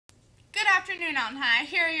afternoon, Mountain High.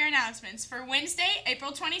 Here are your announcements for Wednesday,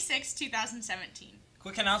 April 26, 2017.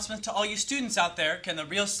 Quick announcement to all you students out there. Can the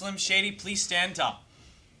real Slim Shady please stand up?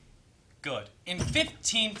 Good. In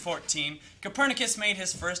 1514, Copernicus made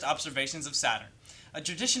his first observations of Saturn. A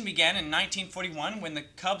tradition began in 1941 when the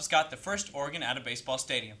Cubs got the first organ at a baseball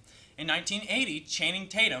stadium. In 1980, Channing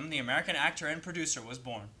Tatum, the American actor and producer, was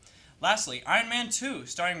born. Lastly, Iron Man 2,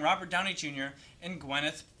 starring Robert Downey Jr. and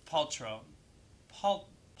Gwyneth Paltrow,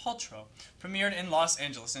 premiered in Los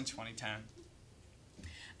Angeles in 2010.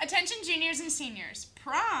 Attention juniors and seniors.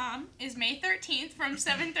 Prom is May 13th from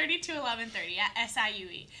 7:30 to 11:30 at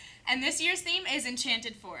SIUE. And this year's theme is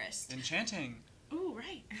Enchanted Forest. Enchanting. Ooh,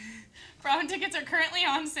 right. Prom tickets are currently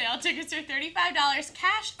on sale. Tickets are $35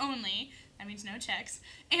 cash only, that means no checks,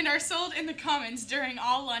 and are sold in the Commons during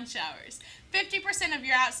all lunch hours. 50% of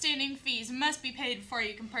your outstanding fees must be paid before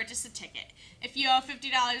you can purchase a ticket. If you owe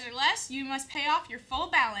 $50 or less, you must pay off your full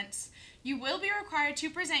balance. You will be required to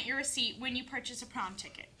present your receipt when you purchase a prom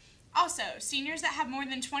ticket. Also, seniors that have more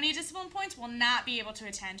than 20 discipline points will not be able to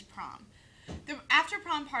attend prom. The after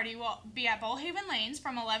prom party will be at Bullhaven Lanes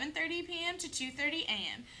from 11:30 p.m. to 2:30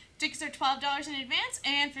 a.m. Tickets are $12 in advance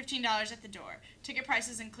and $15 at the door. Ticket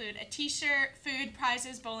prices include a t-shirt, food,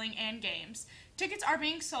 prizes, bowling, and games. Tickets are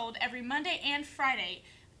being sold every Monday and Friday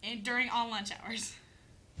during all lunch hours.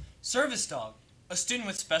 Service dog. A student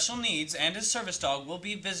with special needs and his service dog will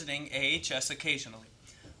be visiting AHS occasionally.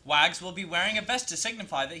 Wags will be wearing a vest to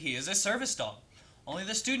signify that he is a service dog. Only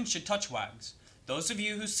the student should touch Wags. Those of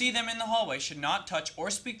you who see them in the hallway should not touch or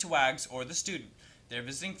speak to Wags or the student. They are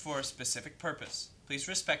visiting for a specific purpose. Please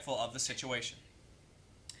be respectful of the situation.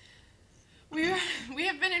 We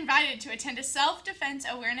have been invited to attend a self-defense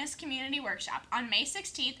awareness community workshop on May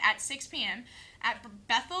 16th at 6 p.m. at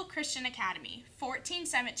Bethel Christian Academy,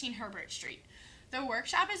 1417 Herbert Street. The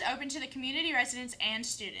workshop is open to the community residents and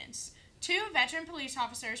students. 2 veteran police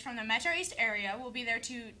officers from the Metro East area will be there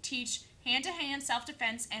to teach hand-to-hand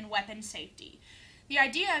self-defense and weapon safety. The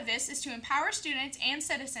idea of this is to empower students and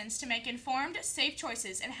citizens to make informed, safe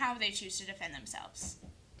choices in how they choose to defend themselves.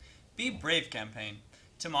 Be Brave campaign.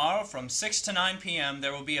 Tomorrow from 6 to 9 p.m.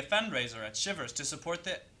 there will be a fundraiser at Shivers to support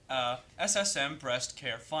the SSM Breast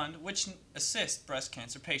Care Fund, which assists breast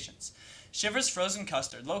cancer patients. Shivers Frozen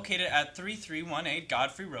Custard, located at 3318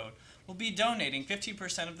 Godfrey Road, will be donating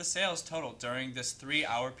 50% of the sales total during this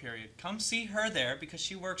 3-hour period. Come see her there because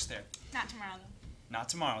she works there. Not tomorrow, though. Not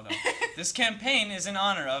tomorrow, though. This campaign is in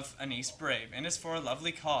honor of Anise Brave and is for a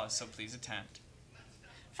lovely cause, so please attend.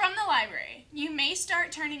 From the library, you may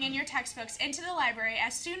start turning in your textbooks into the library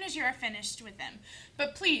as soon as you are finished with them,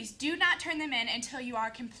 but please do not turn them in until you are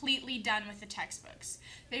completely done with the textbooks.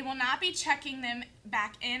 They will not be checking them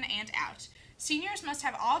back in and out. Seniors must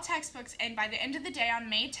have all textbooks in by the end of the day on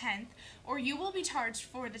May 10th, or you will be charged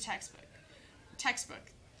for the textbook.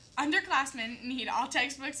 Underclassmen need all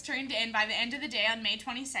textbooks turned in by the end of the day on May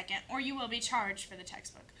 22nd, or you will be charged for the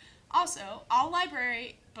textbook. Also, all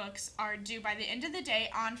library books are due by the end of the day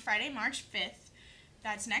on Friday, March 5th.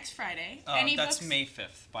 That's next Friday. That's May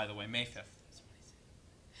 5th, by the way, May 5th.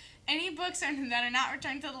 Any books that are not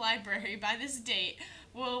returned to the library by this date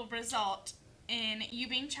will result in you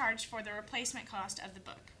being charged for the replacement cost of the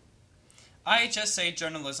book. IHSA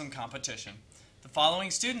Journalism Competition. The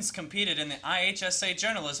following students competed in the IHSA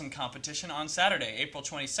Journalism Competition on Saturday, April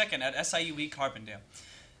 22nd at SIUE Carbondale.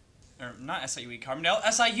 SIU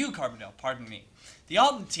Carbondale, pardon me. The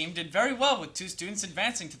Alton team did very well with 2 students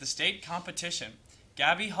advancing to the state competition.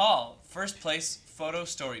 Gabby Hall, first place photo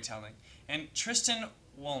storytelling, and Tristan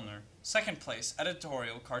Woolner, second place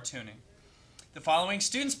editorial cartooning. The following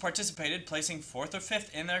students participated, placing 4th or 5th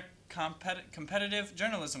in their competitive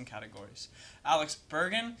journalism categories: Alex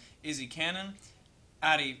Bergen, Izzy Cannon,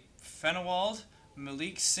 Addie Fenewald,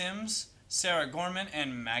 Malik Sims, Sarah Gorman,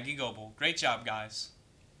 and Maggie Goebel. Great job, guys.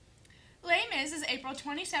 Les Mis is April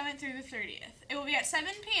 27th through the 30th. It will be at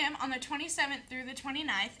 7 p.m. on the 27th through the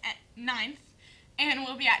 9th, and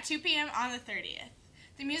will be at 2 p.m. on the 30th.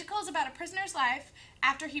 The musical is about a prisoner's life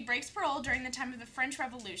after he breaks parole during the time of the French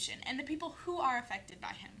Revolution and the people who are affected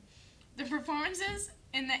by him. The performances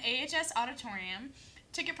in the AHS Auditorium.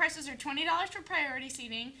 Ticket prices are $20 for priority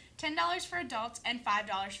seating, $10 for adults, and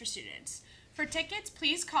 $5 for students. For tickets,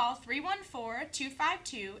 please call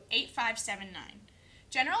 314-252-8579.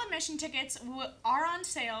 General admission tickets are on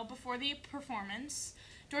sale before the performance.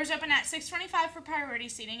 Doors open at 6:25 for priority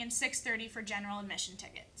seating and 6:30 for general admission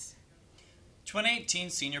tickets. 2018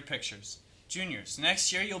 Senior Pictures. Juniors,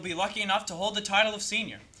 next year you'll be lucky enough to hold the title of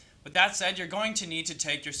senior. With that said, you're going to need to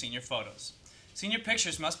take your senior photos. Senior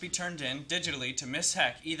pictures must be turned in digitally to Miss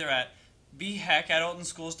Heck either at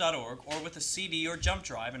bheck@altonschools.org or with a CD or jump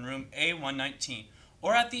drive in room A119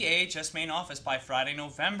 or at the AHS main office by Friday,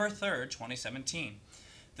 November 3rd, 2017.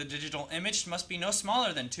 The digital image must be no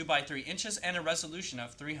smaller than 2 by 3 inches and a resolution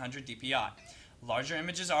of 300 dpi. Larger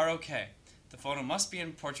images are okay. The photo must be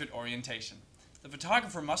in portrait orientation. The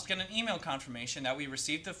photographer must get an email confirmation that we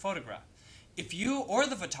received the photograph. If you or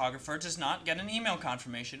the photographer does not get an email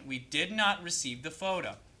confirmation, we did not receive the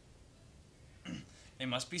photo. They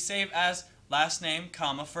must be saved as last name,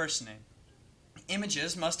 comma, first name.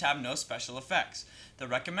 Images must have no special effects. They're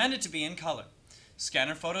recommended to be in color.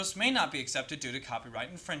 Scanner photos may not be accepted due to copyright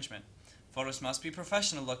infringement. Photos must be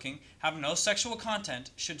professional looking, have no sexual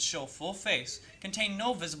content, should show full face, contain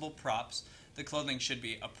no visible props. The clothing should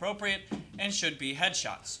be appropriate and should be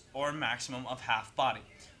headshots, or a maximum of half body.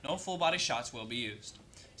 No full body shots will be used.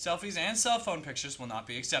 Selfies and cell phone pictures will not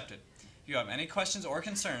be accepted. If you have any questions or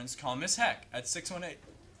concerns, call Ms. Heck at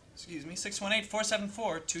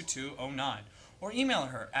 618-474-2209 or email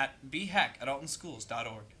her at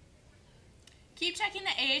bheck@altonschools.org. Keep checking the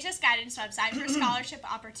AHS Guidance website for scholarship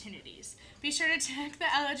opportunities. Be sure to check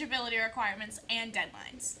the eligibility requirements and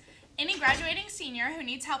deadlines. Any graduating senior who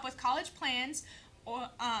needs help with college plans or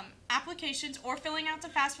applications or filling out the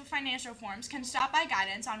FAFSA financial forms can stop by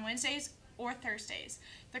Guidance on Wednesdays or Thursdays.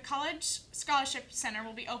 The College Scholarship Center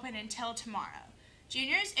will be open until tomorrow.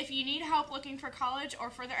 Juniors, if you need help looking for college or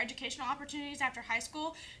further educational opportunities after high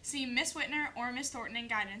school, see Miss Whitner or Miss Thornton in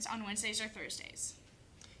Guidance on Wednesdays or Thursdays.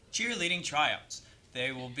 Cheerleading tryouts.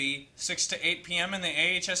 They will be 6 to 8 p.m. in the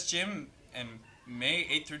AHS gym and May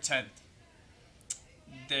 8th through 10th.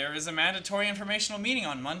 There is a mandatory informational meeting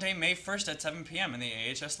on Monday, May 1st at 7 p.m. in the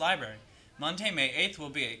AHS library. Monday, May 8th will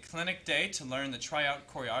be a clinic day to learn the tryout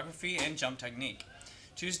choreography and jump technique.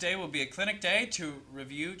 Tuesday will be a clinic day to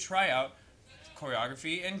review tryout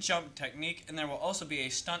choreography and jump technique, and there will also be a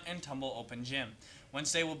stunt and tumble open gym.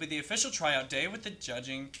 Wednesday will be the official tryout day with the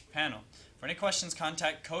judging panel. For any questions,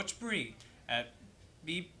 contact Coach Bree at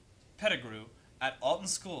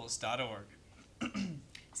bpettigrew@altonschools.org.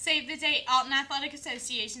 Save the date. Alton Athletic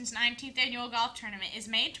Association's 19th annual golf tournament is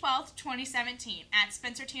May 12th, 2017 at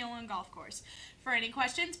Spencer Thielen Golf Course. For any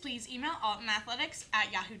questions, please email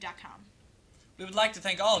altonathletics@yahoo.com. We would like to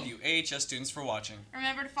thank all of you AHS students for watching.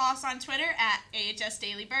 Remember to follow us on Twitter at AHS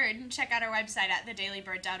Daily Bird and check out our website at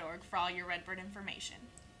thedailybird.org for all your Redbird information.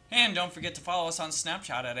 And don't forget to follow us on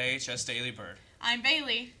Snapchat at AHS Daily Bird. I'm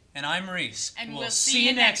Bailey. And I'm Maurice. And we'll see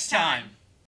you next time.